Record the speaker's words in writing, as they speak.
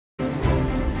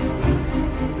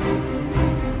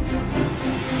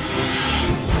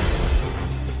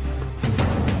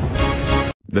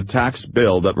The tax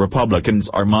bill that Republicans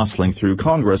are muscling through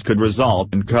Congress could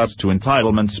result in cuts to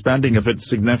entitlement spending if it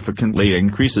significantly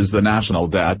increases the national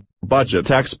debt,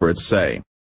 budget experts say.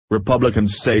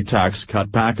 Republicans say tax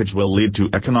cut package will lead to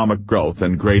economic growth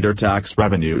and greater tax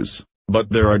revenues, but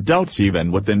there are doubts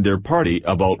even within their party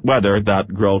about whether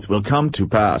that growth will come to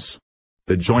pass.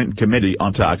 The Joint Committee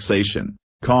on Taxation,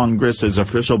 Congress's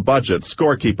official budget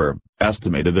scorekeeper,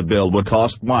 estimated the bill would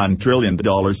cost $1 trillion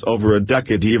over a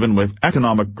decade even with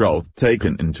economic growth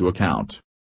taken into account.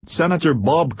 Senator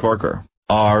Bob Corker,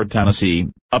 R.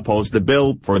 Tennessee, opposed the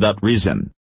bill for that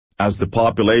reason. As the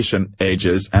population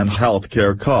ages and health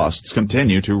care costs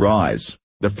continue to rise,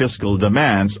 the fiscal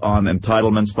demands on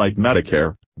entitlements like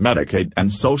Medicare, Medicaid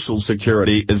and Social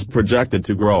Security is projected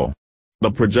to grow.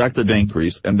 The projected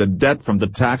increase in the debt from the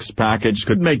tax package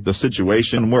could make the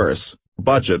situation worse,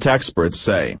 budget experts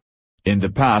say. In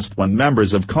the past, when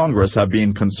members of Congress have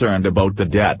been concerned about the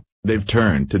debt, they've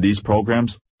turned to these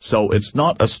programs, so it's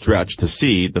not a stretch to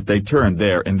see that they turn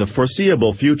there in the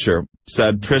foreseeable future,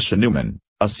 said Tricia Newman,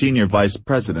 a senior vice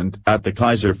president at the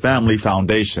Kaiser Family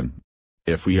Foundation.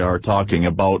 If we are talking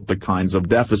about the kinds of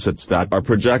deficits that are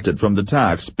projected from the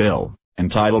tax bill,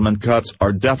 entitlement cuts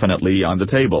are definitely on the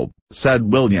table,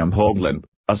 said William Hoagland,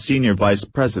 a senior vice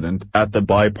president at the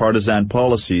Bipartisan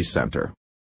Policy Center.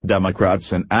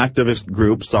 Democrats and activist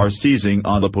groups are seizing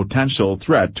on the potential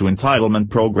threat to entitlement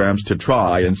programs to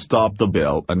try and stop the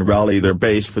bill and rally their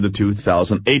base for the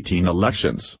 2018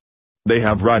 elections. They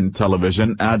have run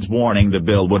television ads warning the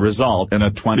bill would result in a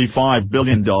 $25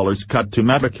 billion cut to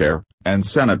Medicare, and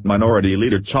Senate Minority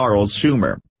Leader Charles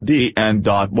Schumer,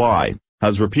 DNY,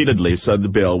 has repeatedly said the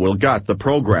bill will gut the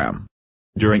program.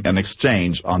 During an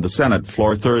exchange on the Senate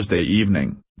floor Thursday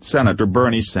evening, Senator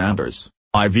Bernie Sanders,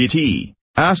 IVT,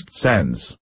 asked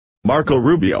Sens. Marco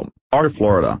Rubio, R.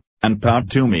 Florida, and Pat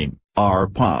Toomey, R.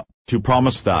 Pa, to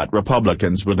promise that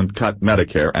Republicans wouldn't cut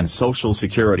Medicare and Social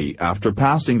Security after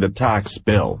passing the tax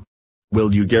bill.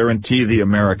 Will you guarantee the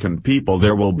American people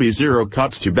there will be zero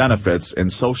cuts to benefits in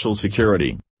Social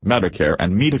Security, Medicare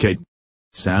and Medicaid?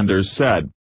 Sanders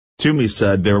said. Toomey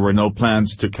said there were no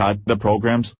plans to cut the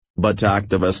programs, but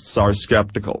activists are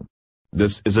skeptical.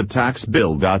 This is a tax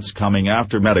bill that's coming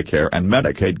after Medicare and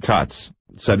Medicaid cuts,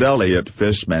 said Elliot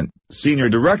Fishman, Senior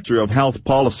Director of Health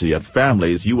Policy at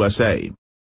Families USA.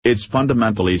 It's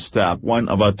fundamentally step one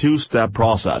of a two-step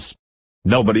process.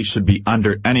 Nobody should be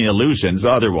under any illusions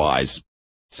otherwise.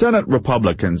 Senate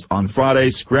Republicans on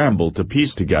Friday scrambled to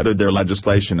piece together their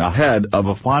legislation ahead of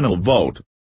a final vote.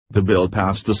 The bill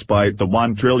passed despite the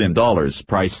 $1 trillion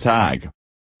price tag.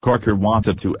 Corker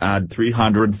wanted to add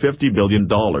 $350 billion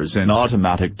in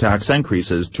automatic tax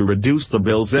increases to reduce the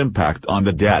bill's impact on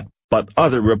the debt, but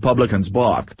other Republicans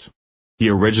balked. He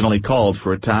originally called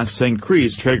for a tax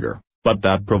increase trigger, but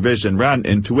that provision ran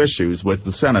into issues with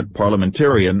the Senate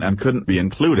parliamentarian and couldn't be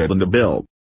included in the bill.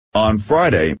 On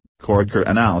Friday, Corker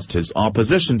announced his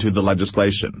opposition to the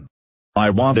legislation.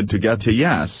 I wanted to get to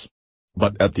yes.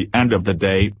 But at the end of the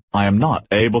day, I am not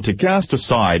able to cast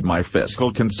aside my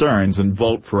fiscal concerns and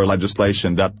vote for a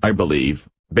legislation that I believe,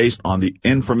 based on the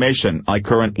information I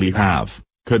currently have,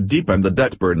 could deepen the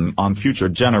debt burden on future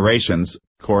generations,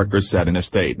 Corker said in a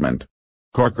statement.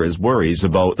 Corker's worries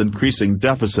about increasing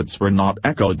deficits were not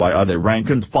echoed by other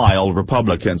rank-and-file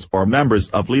Republicans or members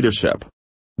of leadership.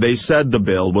 They said the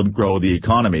bill would grow the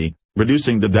economy,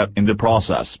 reducing the debt in the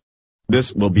process.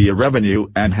 This will be a revenue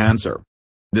enhancer.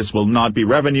 This will not be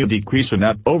revenue decreaser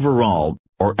net overall,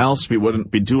 or else we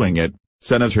wouldn't be doing it,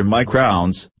 Senator Mike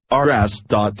Rounds,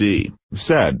 RS.D.,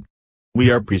 said.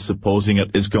 We are presupposing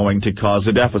it is going to cause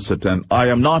a deficit and I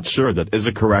am not sure that is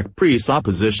a correct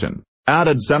presupposition,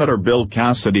 added Senator Bill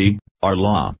Cassidy,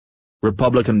 R-Law.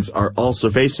 Republicans are also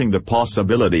facing the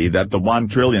possibility that the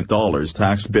 $1 trillion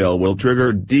tax bill will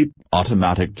trigger deep,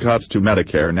 automatic cuts to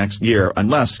Medicare next year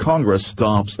unless Congress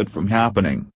stops it from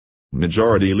happening.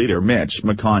 Majority Leader Mitch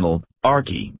McConnell,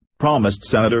 RK, promised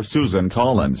Senator Susan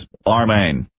Collins, R.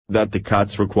 Maine, that the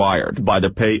cuts required by the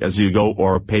pay-as-you-go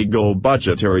or pay-go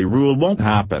budgetary rule won't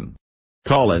happen.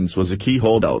 Collins was a key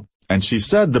holdout, and she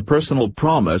said the personal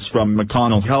promise from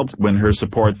McConnell helped win her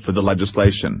support for the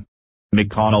legislation.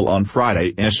 McConnell on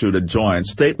Friday issued a joint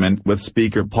statement with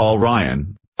Speaker Paul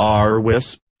Ryan,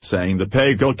 R-WIS, saying the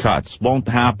pay-go cuts won't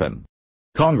happen.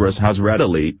 Congress has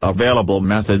readily available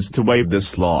methods to waive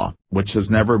this law, which has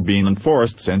never been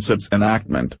enforced since its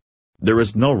enactment. There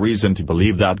is no reason to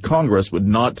believe that Congress would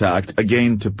not act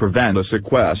again to prevent a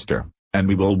sequester, and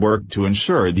we will work to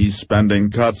ensure these spending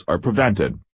cuts are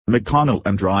prevented, McConnell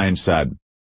and Ryan said.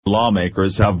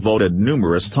 Lawmakers have voted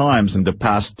numerous times in the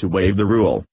past to waive the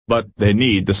rule, but they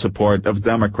need the support of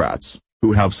Democrats,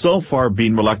 who have so far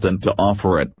been reluctant to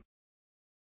offer it.